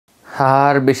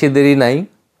আর বেশি দেরি নাই।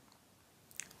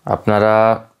 আপনারা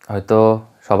হয়তো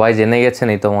সবাই জেনে গেছেন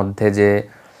ইতোমধ্যে যে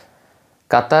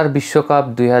কাতার বিশ্বকাপ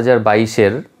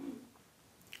 2022-এর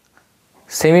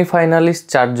সেমিফাইনালিস্ট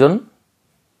 4 জন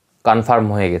কনফার্ম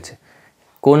হয়ে গেছে।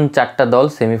 কোন 4টা দল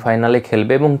সেমিফাইনালে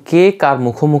খেলবে এবং কে কার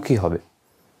মুখোমুখি হবে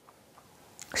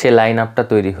সে লাইন আপটা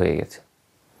তৈরি হয়ে গেছে।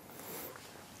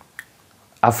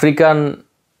 আফ্রিকান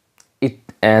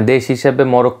দেশ হিসেবে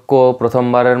মরক্কো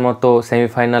প্রথমবারের মতো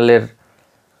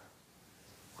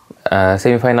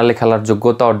সেমিফাইনালে খেলার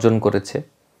যোগ্যতা অর্জন করেছে।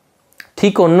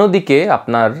 ঠিক অন্যদিকে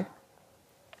আপনার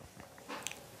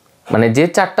মানে যে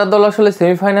 4টা দল আসলে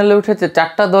সেমিফাইনালে উঠেছে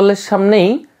 4টা দলের সামনেই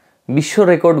বিশ্ব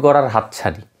রেকর্ড গড়ার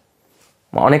হাতছানি,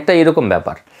 অনেকটা এরকম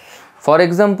ব্যাপার। ফর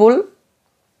এক্সাম্পল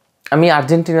আমি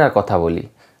আর্জেন্টিনার কথা বলি।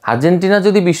 আর্জেন্টিনা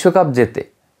যদি বিশ্বকাপ জেতে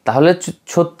তাহলে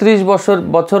 36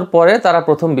 বছর পরে তারা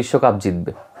প্রথম বিশ্বকাপ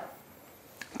জিতবে।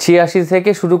 86 থেকে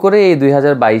শুরু করে এই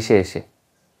 2022-এ এসে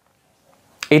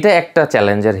এটা একটা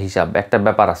চ্যালেঞ্জের হিসাব, একটা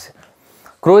ব্যাপার আছে।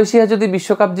 ক্রোয়েশিয়া যদি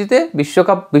বিশ্বকাপ জিতে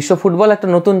বিশ্ব ফুটবল একটা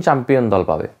নতুন চ্যাম্পিয়ন দল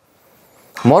পাবে।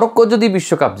 মরক্কো যদি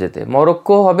বিশ্বকাপ জেতে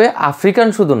মরক্কো হবে আফ্রিকান,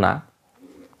 শুধু না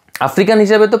আফ্রিকান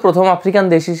হিসেবে তো প্রথম আফ্রিকান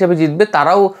দেশ হিসেবে জিতবে,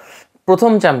 তারাও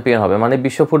প্রথম চ্যাম্পিয়ন হবে, মানে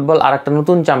বিশ্ব ফুটবল আর একটা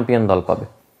নতুন চ্যাম্পিয়ন দল পাবে।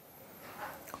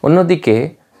 অন্যদিকে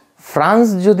ফ্রান্স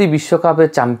যদি বিশ্বকাপে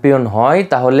চ্যাম্পিয়ন হয়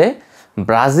তাহলে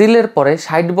ব্রাজিলের পরে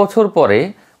 60 বছর পরে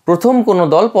প্রথম কোনো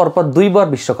দল পরপর 2বার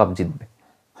বিশ্বকাপ জিতবে।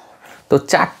 তো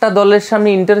 4টা দলের সামনে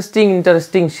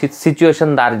ইন্টারেস্টিং সিচুয়েশন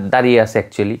দাঁড়িয়ে আছে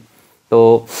অ্যাকচুয়ালি। তো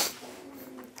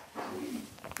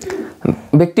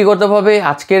ব্যক্তিগতভাবে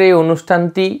আজকের এই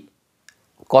অনুষ্ঠানটি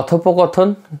কথোপকথন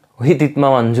উইথ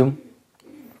ইতমাম আঞ্জুম।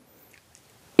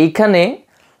 এইখানে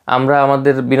আমরা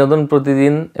আমাদের বিনোদন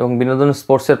প্রতিদিন এবং বিনোদন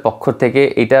স্পোর্টসের পক্ষ থেকে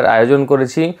এটার আয়োজন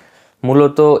করেছি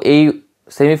মূলত এই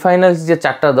সেমিফাইনাল যে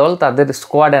 4টা দল তাদের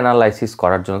স্কোয়াড অ্যানালাইসিস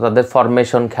করার জন্য, তাদের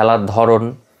ফরমেশন, খেলার ধরন,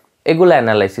 এগুলো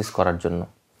অ্যানালাইসিস করার জন্য।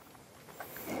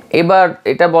 এবার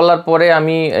এটা বলার পরে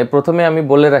প্রথমে আমি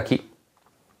বলে রাখি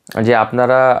যে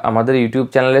আপনারা আমাদের ইউটিউব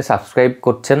চ্যানেলে সাবস্ক্রাইব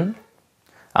করছেন,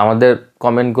 আমাদের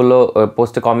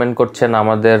পোস্টে কমেন্ট করছেন,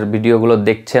 আমাদের ভিডিওগুলো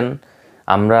দেখছেন।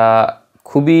 আমরা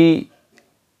খুবই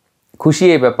খুশি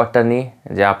এই ব্যাপারটা নিয়ে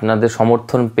যে আপনাদের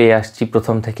সমর্থন পেয়ে আসছি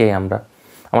প্রথম থেকেই।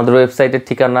 আমাদের ওয়েবসাইটের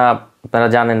ঠিকানা আপনারা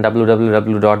জানেন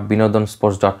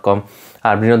www.binodonsports.com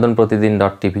আর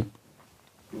binodonprotidin.tv।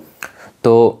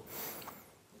 তো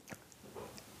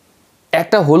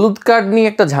একটা হলুদ কার্ড নিয়ে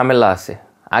একটা ঝামেলা আছে।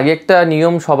 আগে একটা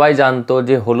নিয়ম সবাই জানতো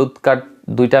যে হলুদ কার্ড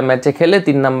 2টা ম্যাচে খেলে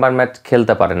 3 নাম্বার ম্যাচ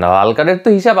খেলতে পারে না। লাল কার্ডের তো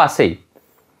হিসাব আছেই।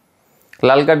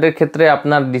 লাল কার্ডের ক্ষেত্রে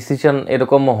আপনার ডিসিশন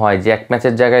এরকমও হয় যে 1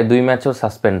 ম্যাচের জায়গায় 2 ম্যাচও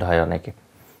সাসপেন্ড হয় অনেকে,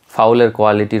 ফাউলের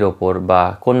কোয়ালিটির ওপর বা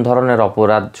কোন ধরনের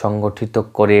অপরাধ সংগঠিত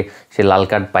করে সে লাল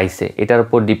কার্ড পাইছে এটার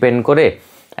উপর ডিপেন্ড করে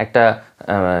একটা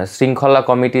শৃঙ্খলা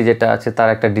কমিটি যেটা আছে তার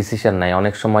একটা ডিসিশন নেয়।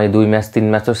 অনেক সময় 2 ম্যাচ 3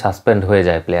 ম্যাচও সাসপেন্ড হয়ে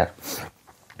যায় প্লেয়ার,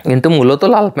 কিন্তু মূলত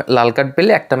লাল কার্ড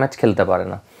পেলে একটা ম্যাচ খেলতে পারে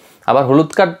না। আবার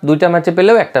হলুদ কার্ড 2টা ম্যাচে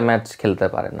পেলেও একটা ম্যাচ খেলতে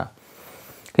পারে না।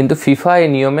 কিন্তু ফিফা এই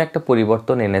নিয়মে একটা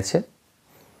পরিবর্তন এনেছে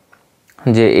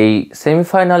যে এই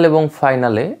সেমিফাইনাল এবং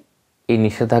ফাইনালে এই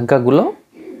নিষেধাজ্ঞাগুলো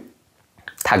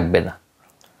থাকবে না।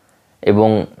 এবং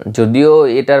যদিও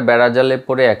এটার বেড়াজালে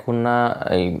পড়ে এখন না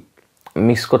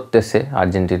মিস করতেছে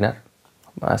আর্জেন্টিনার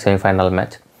সেমিফাইনাল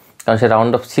ম্যাচ, কারণ সে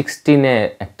রাউন্ড অফ 16-এ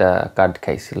একটা কার্ড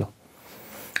খাইছিল।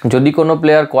 যদি কোনো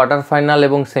প্লেয়ার কোয়ার্টার ফাইনাল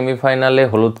এবং সেমিফাইনালে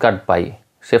হলুদ কার্ড পায়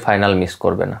সে ফাইনাল মিস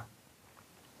করবে না।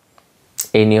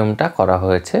 এই নিয়মটা করা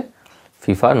হয়েছে,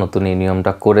 ফিফা নতুন এই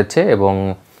নিয়মটা করেছে এবং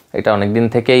এটা অনেক দিন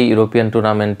থেকেই ইউরোপিয়ান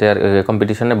টুর্নামেন্টের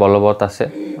কম্পিটিশনে বলবৎ আছে।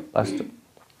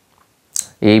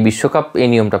 এই বিশ্বকাপ এই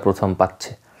নিয়মটা প্রথম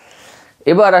পাচ্ছে।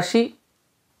 এবার আসি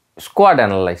স্কোয়াড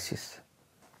অ্যানালাইসিস।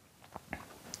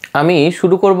 আমি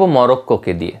শুরু করব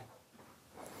মরক্কোকে দিয়ে।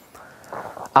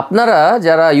 আপনারা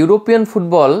যারা ইউরোপিয়ান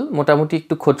ফুটবল মোটামুটি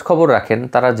একটু খোঁজ খবর রাখেন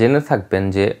তারা জেনে থাকবেন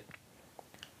যে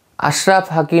আশরাফ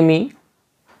হাকিমি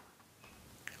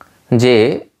যে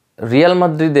রিয়াল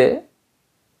মাদ্রিদে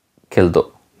খেলতো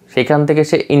সেখান থেকে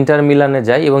সে ইন্টার মিলানে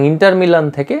যায় এবং ইন্টার মিলান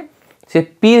থেকে সে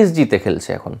পিএসজিতে খেলছে।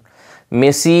 এখন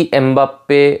মেসি,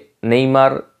 এমবাপ্পে,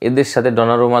 নেইমার এদের সাথে,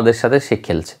 ডনারুমাদের সাথে সে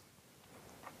খেলছে।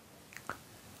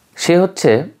 সে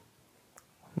হচ্ছে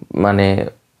মানে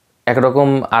একরকম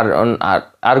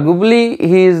আর্গুবলি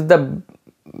he is the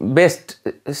best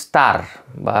star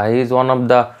বা he is one of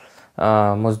the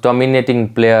most dominating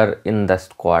player in the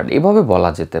squad, এভাবে বলা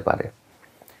যেতে পারে।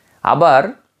 আবার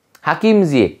হাকিম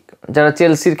জিয়েক, যারা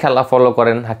চেলসির খেলা ফলো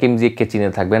করেন হাকিম জিয়েককে চিনে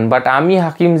থাকবেন, বাট আমি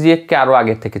হাকিম জিয়েককে আরও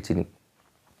আগে থেকে চিনি।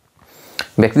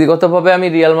 ব্যক্তিগতভাবে আমি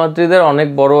রিয়াল মাদ্রিদের অনেক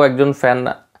বড় একজন ফ্যান।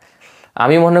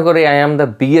 আমি মনে করি I am the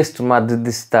biggest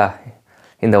মাদ্রিদিস্তা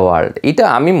in the world, এটা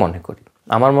আমি মনে করি।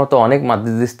 আমার মতো অনেক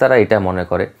মাদ্রিদিস্তারা এটা মনে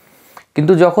করে।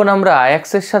 কিন্তু যখন আমরা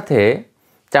আয়াক্সের সাথে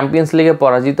চ্যাম্পিয়ন্স লিগে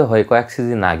পরাজিত হই কয়েক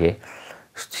সিজন আগে,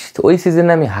 ওই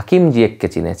সিজনে আমি হাকিম জিয়েককে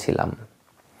চিনেছিলাম।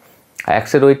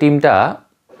 আয়াক্সের ওই টিমটা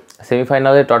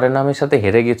সেমিফাইনালে টটেনহামের সাথে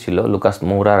হেরে গেছিল লুকাস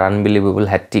মৌরার আনবিলিভেবল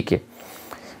হ্যাটট্রিকে।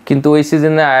 কিন্তু ওই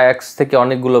সিজনে আয়াক্স থেকে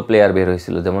অনেকগুলো প্লেয়ার বের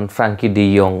হয়েছিল, যেমন Frenkie D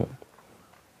young,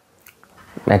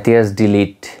 Matheus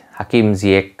delete, হাকিম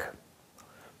জিয়েক।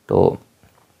 তো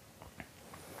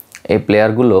এই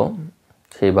প্লেয়ারগুলো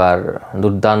সেবার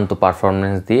দুর্দান্ত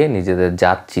পারফরমেন্স দিয়ে নিজেদের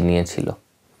জাত চিনিয়েছিল।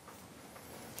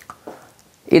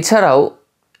 এছাড়াও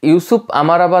ইউসুফ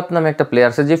আমারাবাত নামে একটা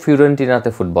প্লেয়ার আছে যে ফিওরেন্টিনাতে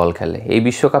ফুটবল খেলে। এই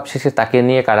বিশ্বকাপ শেষে তাকে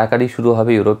নিয়ে কাড়াকাড়ি শুরু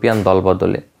হবে ইউরোপিয়ান দল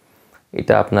বদলে,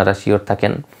 এটা আপনারা শিওর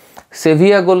থাকেন।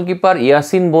 সেভিয়া গোলকিপার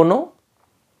ইয়াসিন বোনো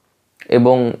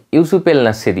এবং ইউসুফ এল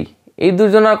নাসেরি, এই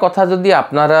দুজনের কথা যদি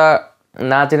আপনারা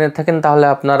না জেনে থাকেন তাহলে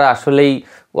আপনারা আসলেই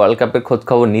ওয়ার্ল্ড কাপের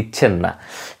খোঁজখবর নিচ্ছেন না।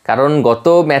 কারণ গত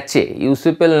ম্যাচে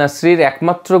ইউসুফ এল নাসরির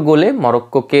একমাত্র গোলে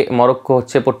মরক্কো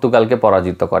হচ্ছে পর্তুগালকে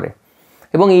পরাজিত করে।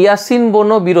 এবং ইয়াসিন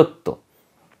বোনো বীরত্ব,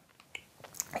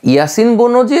 ইয়াসিন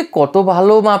বোনো যে কত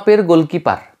ভালো মাপের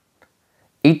গোলকিপার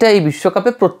এইটা এই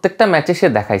বিশ্বকাপে প্রত্যেকটা ম্যাচে সে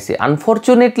দেখাইছে।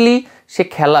 আনফর্চুনেটলি সে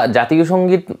জাতীয়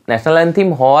সঙ্গীত ন্যাশনাল অ্যান্থেম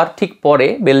হওয়ার ঠিক পরে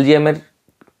বেলজিয়ামের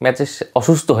ম্যাচে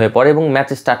অসুস্থ হয়ে পড়ে এবং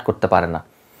ম্যাচে স্টার্ট করতে পারে না।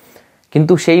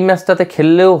 কিন্তু সেই ম্যাচটাতে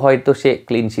খেললেও হয়তো সে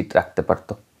ক্লিন শিট রাখতে পারত।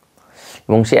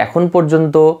 এবং সে এখন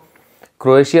পর্যন্ত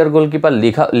ক্রোয়েশিয়ার গোলকিপার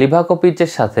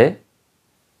লিভাকোভিচের সাথে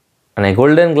মানে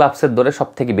গোল্ডেন গ্লাভসের দৌড়ে সব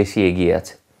থেকে বেশি এগিয়ে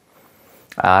আছে।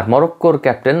 আর মরক্কোর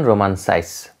ক্যাপ্টেন রোমান সাইস,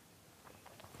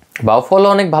 বাউফলও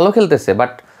অনেক ভালো খেলতেছে,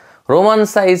 বাট রোমান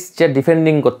সাইস যে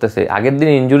ডিফেন্ডিং করতেছে, আগের দিন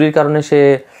ইনজুরির কারণে সে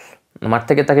মাঠ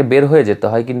থেকে তাকে বের হয়ে যেতে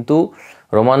হয়, কিন্তু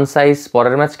রোমান সাইস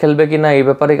পরের ম্যাচ খেলবে কি না এই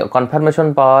ব্যাপারে কনফার্মেশন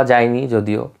পাওয়া যায়নি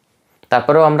যদিও।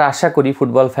 তারপরেও আমরা আশা করি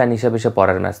ফুটবল ফ্যান হিসেবে সে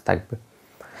পরের ম্যাচ থাকবে।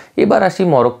 এবার আসি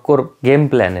মরক্কোর গেম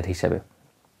প্ল্যানের হিসাবে।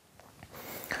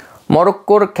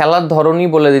 মরক্কোর খেলার ধরনই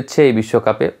বলে দিচ্ছে এই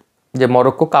বিশ্বকাপে যে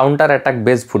Morocco counter attack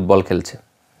base football খেলছে।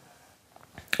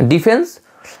 ডিফেন্স,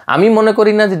 আমি মনে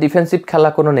করি না যে ডিফেন্সিভ খেলা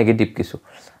কোনো নেগেটিভ কিছু।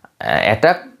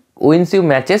 Attack wins you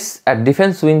matches R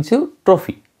defence wins you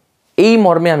trophy, এই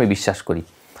মর্মে আমি বিশ্বাস করি।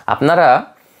 আপনারা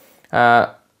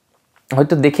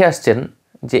হয়তো দেখে আসছেন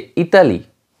যে ইতালি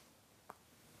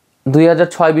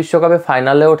 2006 বিশ্বকাপে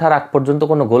ফাইনালে ওঠার আগ পর্যন্ত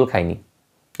কোনো গোল খায়নি,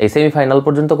 এই সেমিফাইনাল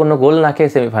পর্যন্ত কোনো গোল না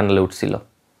খেয়ে সেমিফাইনালে উঠছিল।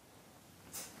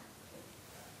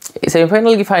 এই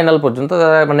সেমিফাইনাল কি ফাইনাল পর্যন্ত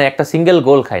তারা মানে একটা সিঙ্গেল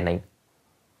গোল খায় নাই।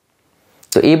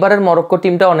 তো এইবারের মরক্কো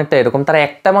টিমটা অনেকটা এরকম, তারা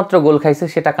একটা মাত্র গোল খাইছে,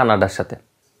 সেটা কানাডার সাথে,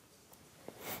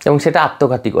 এবং সেটা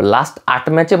আত্মঘাতী গোল। লাস্ট 8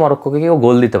 ম্যাচে মরক্কোকে কেউ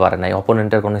গোল দিতে পারে নাই,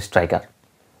 অপোনেন্টের কোনো স্ট্রাইকার।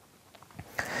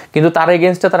 কিন্তু তার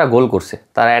এগেনস্টে তারা গোল করছে,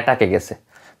 তারা অ্যাটাকে গেছে,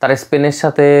 তারা স্পেনের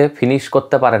সাথে ফিনিশ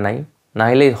করতে পারে নাই, না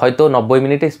হলে হয়তো 90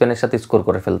 মিনিটে স্পেনের সাথে স্কোর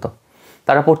করে ফেলতো।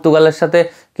 তারা পর্তুগালের সাথে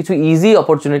কিছু ইজি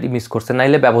অপরচুনিটি মিস করছে,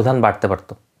 নাইলে ব্যবধান বাড়তে পারত।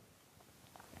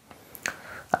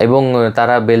 এবং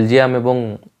তারা বেলজিয়াম এবং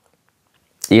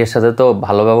ইয়ের সাথে তো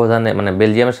ভালো ব্যবধানে, মানে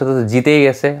বেলজিয়ামের সাথে তো জিতেই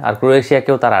গেছে, আর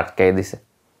ক্রোয়েশিয়াকেও তারা আটকাই দিছে।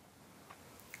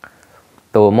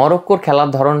 তো মরক্কোর খেলার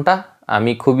ধরনটা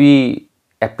আমি খুবই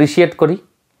অ্যাপ্রিসিয়েট করি।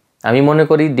 আমি মনে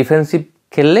করি ডিফেন্সিভ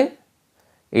খেললে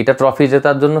এটা ট্রফি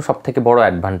জেতার জন্য সব থেকে বড়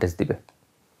অ্যাডভান্টেজ দিবে।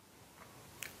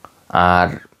 আর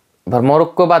এবার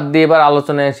মরক্কো বাদ দিয়ে এবার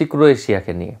আলোচনায় আসি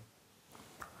ক্রোয়েশিয়াকে নিয়ে।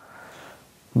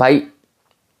 ভাই,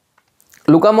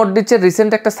 লুকা মডরিচের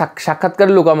রিসেন্ট একটা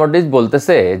সাক্ষাৎকারে লুকা মডরিচ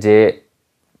বলতেছে যে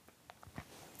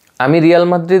আমি রিয়াল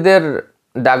মাদ্রিদের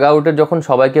ডাগ আউটে যখন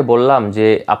সবাইকে বললাম যে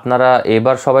আপনারা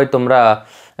এবার সবাই তোমরা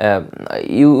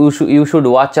you should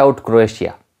watch out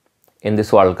Croatia in this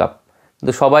world cup,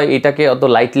 কিন্তু সবাই এটাকে অত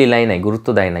লাইটলি নেয় নাই, গুরুত্ব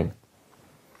দেয় নাই।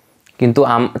 কিন্তু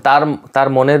তার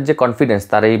মনের যে কনফিডেন্স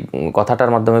তার এই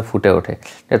কথাটার মাধ্যমে ফুটে ওঠে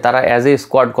যে তারা অ্যাজ এ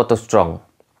স্কোয়াড কত স্ট্রং।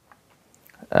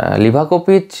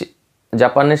 লিভাকোভিচ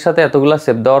জাপানের সাথে এতগুলো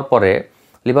সেভ দেওয়ার পরে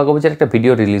লিভাকোভিচের একটা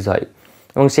ভিডিও রিলিজ হয়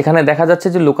এবং সেখানে দেখা যাচ্ছে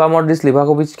যে লুকা মডরিচ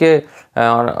লিভাকোভিচকে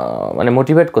মানে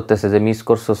মোটিভেট করতেছে যে মিস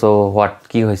করছো, সো হোয়াট,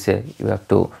 কী হয়েছে, you have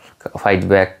to fight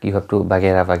back, you have to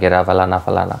বাগেরা ফালানা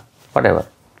what ever.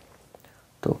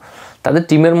 তো তাদের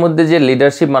টিমের মধ্যে যে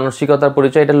লিডারশিপ মানসিকতার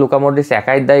পরিচয় এটা লুকা মডরিচ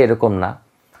একাই দেয় এরকম না।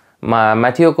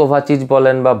 ম্যাথিও কোভাচিচ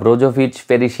বলেন বা ব্রোজোভিচ,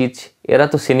 পেরিসিচ, এরা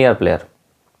তো সিনিয়র প্লেয়ার।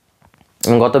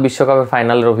 গত বিশ্বকাপের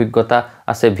ফাইনালের অভিজ্ঞতা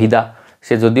আছে ভিদা,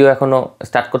 সে যদিও এখনও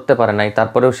স্টার্ট করতে পারে নাই,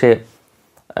 তারপরেও সে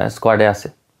স্কোয়াডে আছে।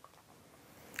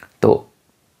 তো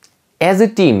অ্যাজ এ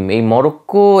টিম এই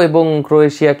মরক্কো এবং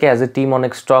ক্রোয়েশিয়াকে অ্যাজ এ টিম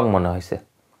অনেক স্ট্রং মনে হয়েছে।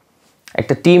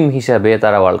 একটা টিম হিসাবে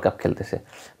তারা ওয়ার্ল্ড কাপ খেলতেছে।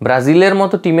 ব্রাজিলের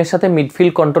মতো টিমের সাথে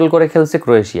মিডফিল্ড কন্ট্রোল করে খেলছে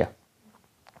ক্রোয়েশিয়া,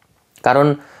 কারণ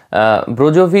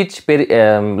ব্রোজোভিচ,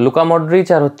 লুকা মডরিচ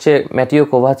আর হচ্ছে ম্যাটিও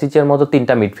কোভাচিচের মতো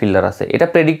 3টা মিডফিল্ডার আছে। এটা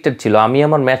প্রেডিক্টেড ছিল। আমি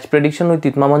আমার match prediction with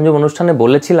Itmam Anjum অনুষ্ঠানে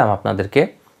বলেছিলাম আপনাদেরকে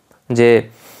যে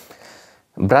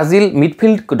ব্রাজিল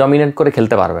মিডফিল্ড ডমিনেট করে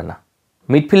খেলতে পারবে না,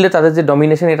 মিডফিল্ডে তাদের যে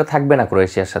ডমিনেশন এটা থাকবে না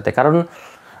ক্রোয়েশিয়ার সাথে, কারণ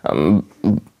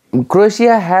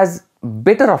Croatia has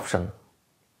better option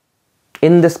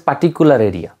in this particular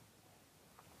area.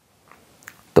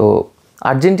 তো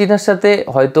আর্জেন্টিনার সাথে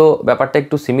হয়তো ব্যাপারটা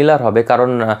একটু সিমিলার হবে,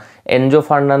 কারণ এনজো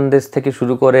ফার্নান্দেস থেকে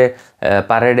শুরু করে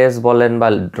পারেডেস বলেন বা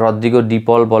রদ্রিগো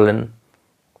ডিপল বলেন,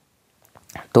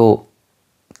 তো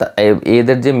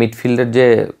এদের যে মিডফিল্ডের যে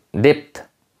ডেপথ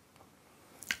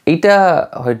এইটা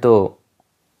হয়তো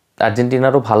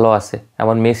আর্জেন্টিনারও ভালো আছে।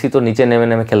 এমন মেসি তো নিচে নেমে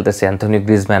নেমে খেলতেছে অ্যান্থনি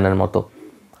গ্রিজম্যানের মতো।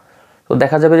 তো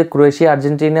দেখা যাবে যে ক্রোয়েশিয়া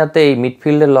আর্জেন্টিনাতে এই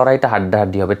মিডফিল্ডের লড়াইটা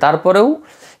হাড্ডাহাড্ডি হবে। তারপরেও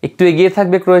একটু এগিয়ে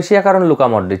থাকবে ক্রোয়েশিয়া, কারণ লুকা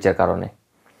মডরিচের কারণে।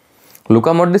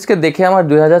 লুকা মডরিচকে দেখে আমার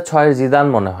 2006-এর জিদান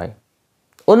মনে হয়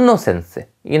অন্য সেন্সে,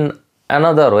 ইন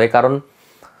অ্যানাদার ওয়ে, কারণ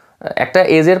একটা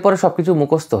এজের পরে সব কিছু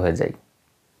মুখস্থ হয়ে যায়,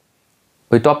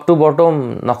 ওই টপ টু বটম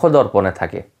নখদর্পণে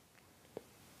থাকে,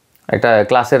 একটা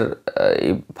ক্লাসের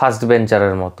ফার্স্ট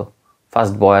বেঞ্চারের মতো,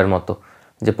 ফার্স্ট বয়ের মতো,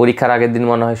 যে পরীক্ষার আগের দিন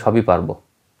মনে হয় সবই পারবো।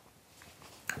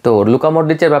 তো লুকা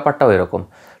মডরিচের ব্যাপারটাও এরকম।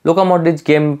 লুকা মডরিচ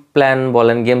গেম প্ল্যান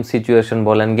বলেন, গেম সিচুয়েশন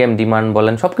বলেন, গেম ডিমান্ড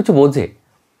বলেন, সব কিছু বোঝে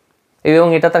এবং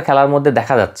এটা তার খেলার মধ্যে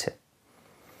দেখা যাচ্ছে।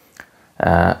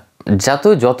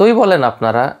 যতই বলেন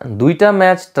আপনারা 2টা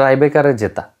ম্যাচ ট্রাইব্রেকারে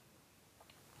জেতা,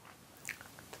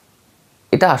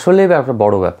 এটা আসলেই একটা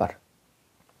বড় ব্যাপার।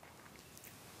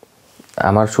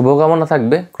 আমার শুভকামনা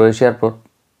থাকবে ক্রোয়েশিয়ার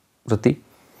প্রতি,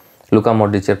 লুকা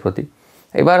মডরিচের প্রতি।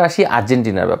 এবার আসি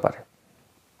আর্জেন্টিনার ব্যাপারে।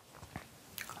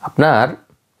 আপনার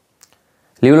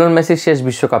লিওনেল মেসির শেষ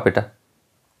বিশ্বকাপ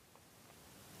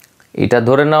এটা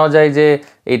ধরে নেওয়া যায় যে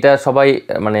এটা সবাই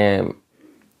মানে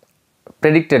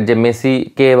প্রেডিক্টেড যে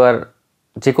মেসিকে এবার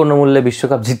যে কোনো মূল্যে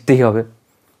বিশ্বকাপ জিততেই হবে।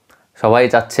 সবাই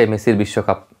চাচ্ছে মেসির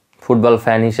বিশ্বকাপ। ফুটবল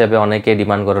ফ্যান হিসেবে অনেকে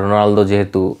ডিমান্ড করে, রোনালদো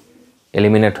যেহেতু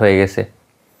এলিমিনেট হয়ে গেছে,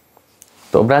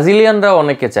 তো ব্রাজিলিয়ানরাও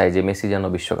অনেকে চায় যে মেসি যেন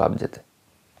বিশ্বকাপ জেতে।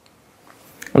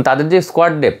 তাদের যে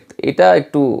স্কোয়াড ডেপথ এটা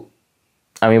একটু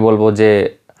আমি বলবো যে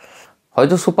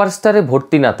হয়তো সুপারস্টারে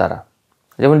ভর্তি না তারা,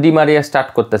 যেমন ডি মারিয়া স্টার্ট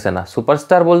করতেছে না।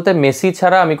 সুপারস্টার বলতে মেসি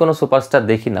ছাড়া আমি কোনো সুপারস্টার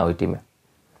দেখি না ওই টিমে,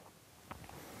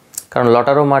 কারণ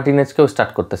লটারো মার্টিনেজকেও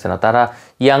স্টার্ট করতেছে না তারা।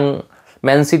 Young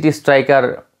man city striker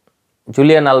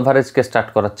Julian আলভারেজকে start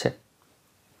করাচ্ছে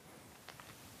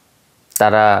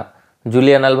তারা,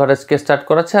 জুলিয়ান আলভারেজকে স্টার্ট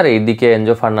করাচ্ছে আর এইদিকে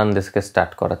এনজো ফার্নান্দেসকে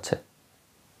স্টার্ট করাচ্ছে।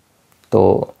 তো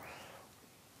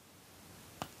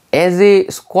অ্যাজ এ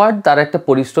স্কোয়াড তার একটা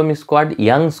পরিশ্রমী squad,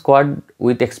 young squad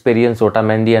with experience,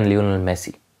 Otamendi and Lionel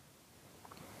Messi.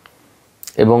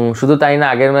 এবং শুধু তাই না,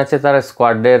 আগের ম্যাচে তারা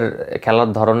স্কোয়াডের খেলার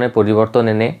ধরনে পরিবর্তন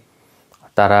এনে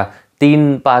তারা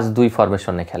 3-5-2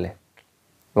 ফরমেশনে খেলে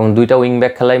এবং 2টা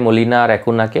উইংব্যাক খেলায় মলিনা আর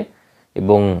একুনাকে,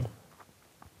 এবং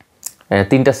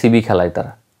 3টা সিবি খেলায়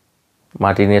তারা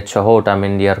মার্টিনেজ সহ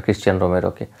ওটামেন্ডি আর ক্রিশ্চিয়ান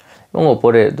রোমেরোকে, এবং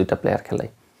ওপরে 2টা প্লেয়ার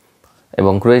খেলায়।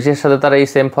 এবং ক্রোয়েশিয়ার সাথে তারা এই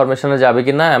সেম ফরমেশনে যাবে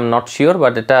কি না I am not sure,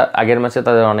 but এটা আগের ম্যাচে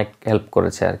তাদের অনেক হেল্প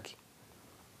করেছে আর কি।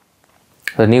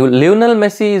 Lionel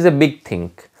Messi is a big thing.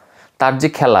 তার যে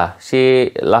খেলা, সে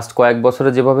লাস্ট কয়েক বছরে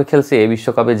যেভাবে খেলছে, এই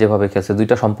বিশ্বকাপে যেভাবে খেলছে,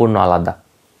 2টা সম্পূর্ণ আলাদা।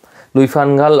 লুই ফান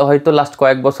গাল হয়তো লাস্ট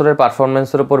কয়েক বছরের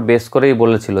পারফরমেন্সের উপর বেস করেই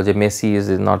বলেছিল যে মেসি ইজ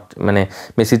নট, মানে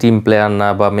মেসি টিম প্লেয়ার না,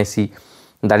 বা মেসি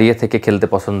দাঁড়িয়ে থেকে খেলতে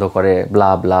পছন্দ করে, ব্লা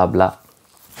ব্লা ব্লা।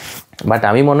 বাট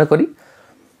আমি মনে করি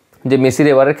যে মেসির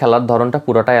এবারের খেলার ধরনটা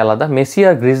পুরোটাই আলাদা। মেসি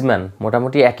আর গ্রিজম্যান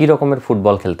মোটামুটি একই রকমের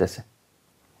ফুটবল খেলতেছে।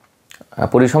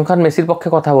 পরিসংখ্যান মেসির পক্ষে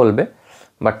কথা বলবে,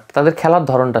 বাট তাদের খেলার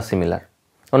ধরনটা সিমিলার।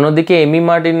 অন্যদিকে এমি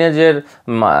মার্টিনেজের,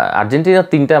 আর্জেন্টিনার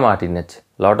 3টা Martinez,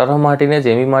 Lautaro Martinez,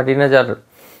 Emi Martinez আর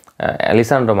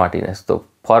অ্যালিসান্ড্রো মার্টিনেজ। তো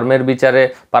ফর্মের বিচারে,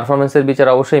 পারফরমেন্সের বিচারে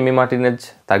অবশ্যই এমি মার্টিনেজ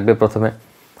থাকবে প্রথমে,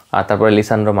 আর তারপরে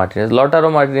লিসান্ড্রো মার্টিনেজ। লটারো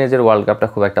মার্টিনেজের ওয়ার্ল্ড কাপটা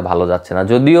খুব একটা ভালো যাচ্ছে না,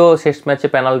 যদিও শেষ ম্যাচে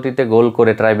পেনাল্টিতে গোল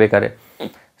করে ট্রাইব্রেকারে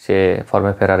সে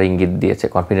ফর্মে ফেরার ইঙ্গিত দিয়েছে,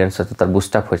 কনফিডেন্স হয়তো তার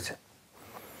বুস্ট আপ হয়েছে।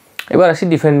 এবার আসি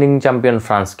ডিফেন্ডিং চ্যাম্পিয়ন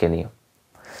ফ্রান্সকে নিয়ে।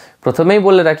 প্রথমেই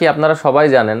বলে রাখি, আপনারা সবাই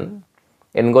জানেন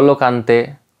এনগোলো কান্তে,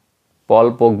 পল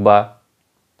পোগবা,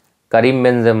 কারিম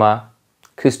বেনজেমা,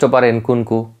 ক্রিস্টোফার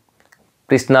এনকুনকু,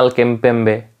 ক্রিস্টনাল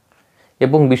কেম্পেম্বে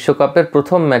এবং বিশ্বকাপের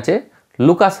প্রথম ম্যাচে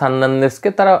লুকাস হার্নান্দেজকে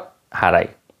তারা হারায়।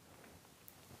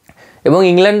 এবং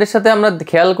ইংল্যান্ডের সাথে আমরা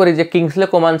খেয়াল করি যে কিংসলে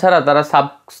কোমান ছাড়া তারা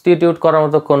সাবস্টিটিউট করার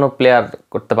মতো কোনো প্লেয়ার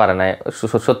করতে পারে না।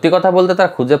 সত্যি কথা বলতে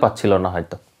তারা খুঁজে পাচ্ছিল না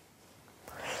হয়তো।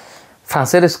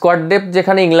 ফ্রান্সের স্কোয়াড ডেপথ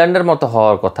যেখানে ইংল্যান্ডের মতো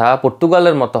হওয়ার কথা,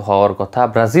 পর্তুগালের মতো হওয়ার কথা,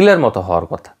 ব্রাজিলের মতো হওয়ার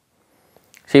কথা,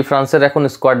 সেই ফ্রান্সের এখন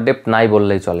স্কোয়াড ডেপথ নাই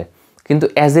বললেই চলে। কিন্তু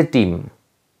অ্যাজ এ টিম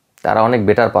তারা অনেক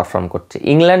বেটার পারফর্ম করছে।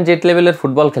 ইংল্যান্ড যে লেভেলের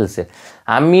ফুটবল খেলছে,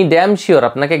 আমি ড্যাম শিওর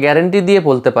আপনাকে গ্যারেন্টি দিয়ে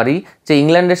বলতে পারি যে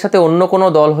ইংল্যান্ডের সাথে অন্য কোনো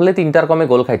দল হলে 3টার কমে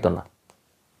গোল খাইতো না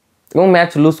এবং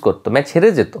ম্যাচ লুজ করতো, ম্যাচ হেরে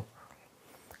যেত।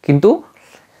 কিন্তু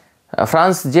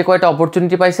ফ্রান্স যে কয়টা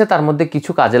অপরচুনিটি পাইছে তার মধ্যে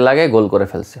কিছু কাজে লাগায় গোল করে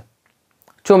ফেলছে।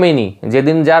 চোমেনি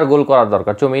যেদিন যার গোল করার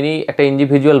দরকার, চোমেনি একটা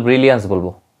ইন্ডিভিজুয়াল ব্রিলিয়ান্স বলবো,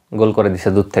 গোল করে দিছে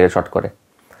দূর থেকে শট করে।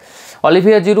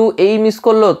 অলিভিয়া জিরু এই মিস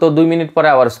করলো তো 2 মিনিট পরে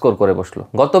আবার স্কোর করে বসলো।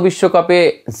 গত বিশ্বকাপে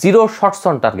 0 শটস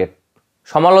অন টার্গেট,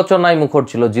 সমালোচনায় মুখর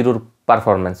ছিল জিরুর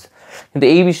পারফরমেন্স, কিন্তু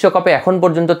এই বিশ্বকাপে এখন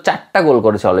পর্যন্ত 4টা গোল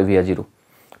করেছে অলিভিয়া জিরু।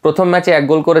 প্রথম ম্যাচে 1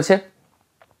 গোল করেছে,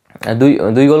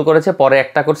 দুই গোল করেছে, পরে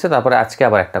 1টা করছে, তারপরে আজকে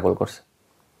আবার 1টা গোল করছে।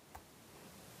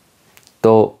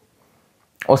 তো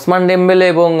ওসমান ডেম্বেলে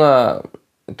এবং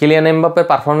কিলিয়ান এমবাপ্পের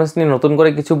পারফরমেন্স নিয়ে নতুন করে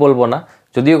কিছু বলবো না,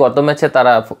 যদিও গত ম্যাচে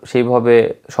তারা সেইভাবে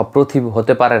সপ্রতিভ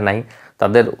হতে পারে নাই,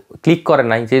 তাদের ক্লিক করে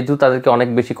নাই, যেহেতু তাদেরকে অনেক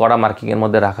বেশি কড়া মার্কিংয়ের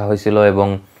মধ্যে রাখা হয়েছিল এবং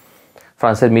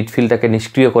ফ্রান্সের মিডফিল্ডটাকে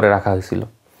নিষ্ক্রিয় করে রাখা হয়েছিল।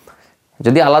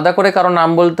 যদি আলাদা করে কারো নাম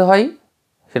বলতে হয়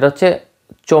সেটা হচ্ছে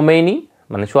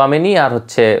চোয়ামেনি আর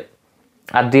হচ্ছে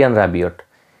আদ্রিয়ান রাবিওট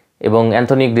এবং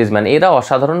অ্যান্থনি গ্রিজম্যান, এরা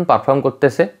অসাধারণ পারফর্ম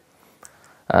করতেছে।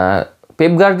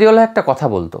 পেপ গার্দিওলা একটা কথা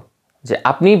বলতো যে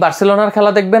আপনি বার্সেলোনার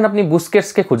খেলা দেখবেন, আপনি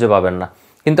বুস্কেটসকে খুঁজে পাবেন না,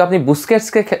 কিন্তু আপনি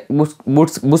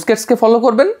বুস্কেটসকে ফলো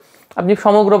করবেন, আপনি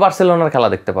সমগ্র বার্সেলোনার খেলা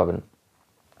দেখতে পাবেন।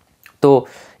 তো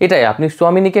এটাই, আপনি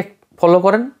চোয়ামেনিকে ফলো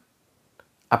করেন,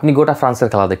 আপনি গোটা ফ্রান্সের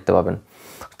খেলা দেখতে পাবেন।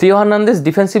 থিও হার্নান্দেজ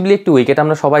ডিফেন্সিভলি একটু উইক, এটা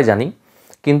আমরা সবাই জানি,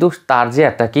 কিন্তু তার যে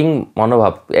অ্যাটাকিং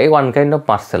মনোভাব, এই ওয়ান কাইন্ড অফ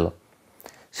মার্সেলো,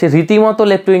 সে রীতিমতো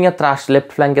লেফট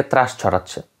ফ্ল্যাঙ্কে ত্রাস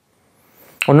ছড়াচ্ছে।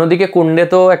 অন্যদিকে কুন্ডে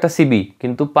তো একটা সিবি,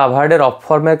 কিন্তু পাভার্ডের অফ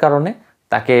ফর্মের কারণে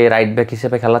তাকে রাইট ব্যাক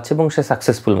হিসেবে খেলাচ্ছে এবং সে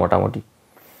সাকসেসফুল মোটামুটি।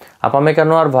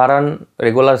 আপামেকানো আর ভারান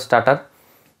রেগুলার স্টার্টার,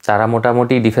 তারা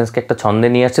মোটামুটি ডিফেন্সকে একটা ছন্দে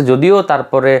নিয়ে আসছে, যদিও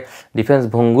তারপরে ডিফেন্স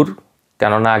ভঙ্গুর,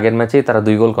 কেননা আগের ম্যাচেই তারা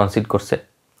 2 গোল কনসিড করছে,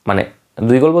 মানে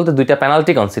 2 গোল বলতে 2টা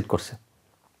পেনাল্টি কনসিড করছে।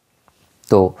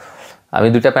 তো আমি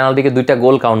 2টা পেনাল্টিকে 2টা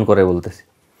গোল কাউন্ট করে বলতেছি।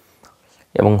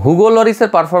 এবং হুগো লরিসের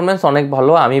পারফরমেন্স অনেক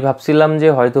ভালো, আমি ভাবছিলাম যে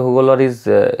হয়তো হুগো লরিস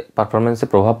পারফরমেন্সে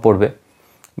প্রভাব পড়বে,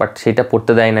 বাট সেটা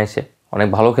পড়তে দেয় নাই, সে অনেক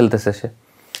ভালো খেলতেছে। সে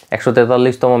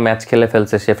 143তম ম্যাচ খেলে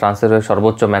ফেলছে, সে ফ্রান্সের হয়ে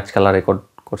সর্বোচ্চ ম্যাচ খেলা রেকর্ড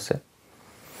করছে।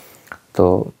 তো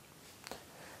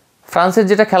ফ্রান্সের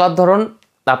যেটা খেলার ধরন,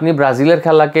 আপনি ব্রাজিলের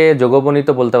খেলাকে যোগবনিত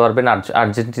বলতে পারবেন,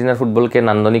 আর্জেন্টিনার ফুটবলকে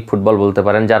নান্দনিক ফুটবল বলতে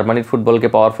পারেন, জার্মানির ফুটবলকে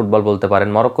পাওয়ার ফুটবল বলতে পারেন,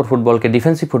 মরক্কোর ফুটবলকে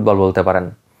ডিফেন্সিভ ফুটবল বলতে পারেন,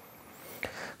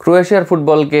 ক্রোয়েশিয়ার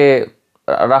ফুটবলকে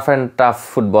রাফ অ্যান্ড টাফ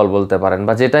ফুটবল বলতে পারেন,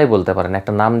 বা যেটাই বলতে পারেন,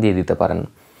 একটা নাম দিয়ে দিতে পারেন,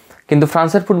 কিন্তু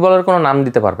ফ্রান্সের ফুটবলের কোনো নাম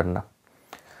দিতে পারবেন না।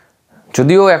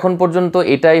 যদিও এখন পর্যন্ত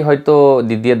এটাই হয়তো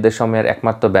দিদিয়ের দেশমের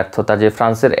একমাত্র ব্যর্থতা, যে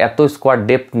ফ্রান্সের এত স্কোয়াড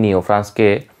ডেপথ নিয়েও ফ্রান্সকে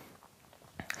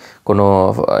কোনো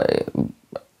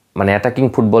অ্যাটাকিং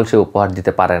ফুটবল সে উপহার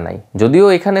দিতে পারে নাই। যদিও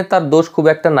এখানে তার দোষ খুব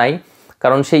একটা নাই,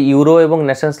 কারণ সে ইউরো এবং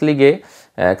নেশনস লিগে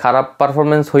খারাপ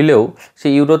পারফরমেন্স হইলেও সে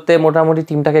ইউরোতে মোটামুটি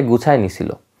টিমটাকে গুছায়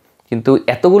নিছিল, কিন্তু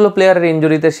এতগুলো প্লেয়ারের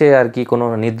ইনজুরিতে সে আর কি কোনো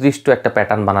নির্দিষ্ট একটা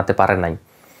প্যাটার্ন বানাতে পারে নাই,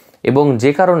 এবং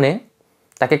যে কারণে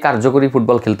তাকে কার্যকরী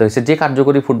ফুটবল খেলতে হয়েছে, যে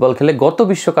কার্যকরী ফুটবল খেলে গত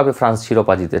বিশ্বকাপে ফ্রান্স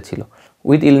শিরোপা জিতেছিল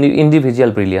উইথ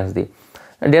ইন্ডিভিজুয়াল ব্রিলিয়ান্স দিয়ে।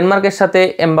 ডেনমার্কের সাথে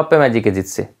এমবাপ্পে ম্যাজিকে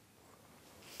জিতছে,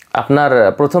 আপনার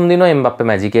প্রথম দিনও এমবাপ্পে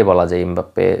ম্যাজিকে বলা যায়,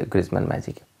 এমবাপ্পে গ্রিজম্যান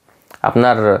ম্যাজিকে।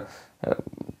 আপনার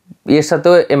এর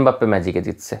সাথেও এমবাপ্পে ম্যাজিকে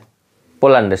জিতছে,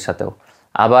 পোল্যান্ডের সাথেও,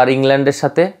 আবার ইংল্যান্ডের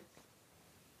সাথে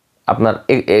আপনার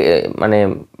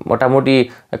মোটামুটি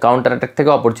কাউন্টার অ্যাটাক থেকে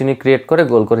অপরচুনিটি ক্রিয়েট করে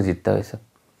গোল করে জিততে হয়েছে।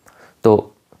 তো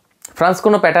ফ্রান্স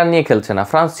কোনো প্যাটার্ন নিয়ে খেলছে না,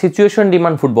 ফ্রান্স সিচুয়েশন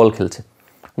ডিমান্ড ফুটবল খেলছে,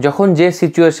 যখন যে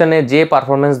সিচুয়েশনে যে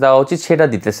পারফরমেন্স দেওয়া উচিত সেটা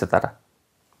দিতেছে তারা।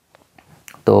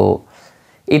 তো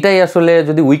এটাই আসলে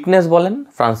যদি উইকনেস বলেন,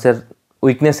 ফ্রান্সের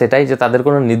উইকনেস এটাই যে তাদের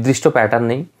কোনো নির্দিষ্ট প্যাটার্ন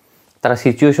নেই, তারা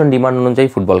সিচুয়েশন ডিমান্ড অনুযায়ী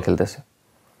ফুটবল খেলতেছে।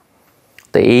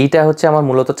 তো এইটা হচ্ছে আমার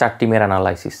মূলত 4 টিমের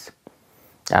অ্যানালাইসিস।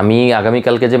 আমি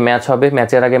আগামীকালকে যে ম্যাচ হবে,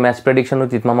 ম্যাচের আগে ম্যাচ প্রেডিকশন ও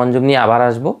এতমাম আঞ্জুম নিয়ে আবার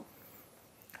আসব,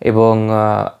 এবং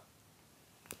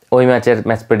ওই ম্যাচের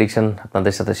ম্যাচ প্রেডিকশন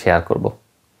আপনাদের সাথে শেয়ার করব।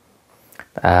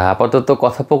 আপাতত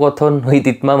কথোপকথন ওই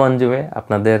এতমাম আঞ্জুমে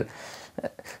আপনাদের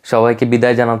সবাইকে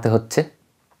বিদায় জানাতে হচ্ছে।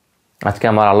 আজকে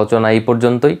আমার আলোচনা এই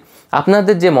পর্যন্তই।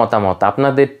 আপনাদের যে মতামত,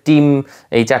 আপনাদের টিম,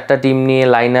 এই 4টা টিম নিয়ে,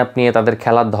 লাইন আপ নিয়ে, তাদের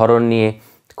খেলার ধরন নিয়ে,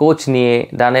 কোচ নিয়ে,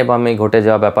 ডানে বামে ঘটে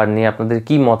যাওয়া ব্যাপার নিয়ে আপনাদের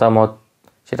কি মতামত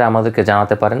সেটা আমাদেরকে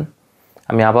জানাতে পারেন।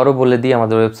 আমি আবারও বলে দিই,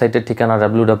 আমাদের ওয়েবসাইটের ঠিকানা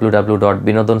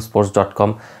www.binodonsports.com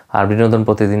আর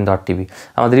binodonprotidin.tv।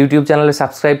 আমাদের ইউটিউব চ্যানেলে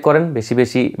সাবস্ক্রাইব করেন, বেশি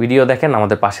বেশি ভিডিও দেখেন,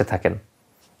 আমাদের পাশে থাকেন।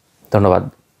 ধন্যবাদ।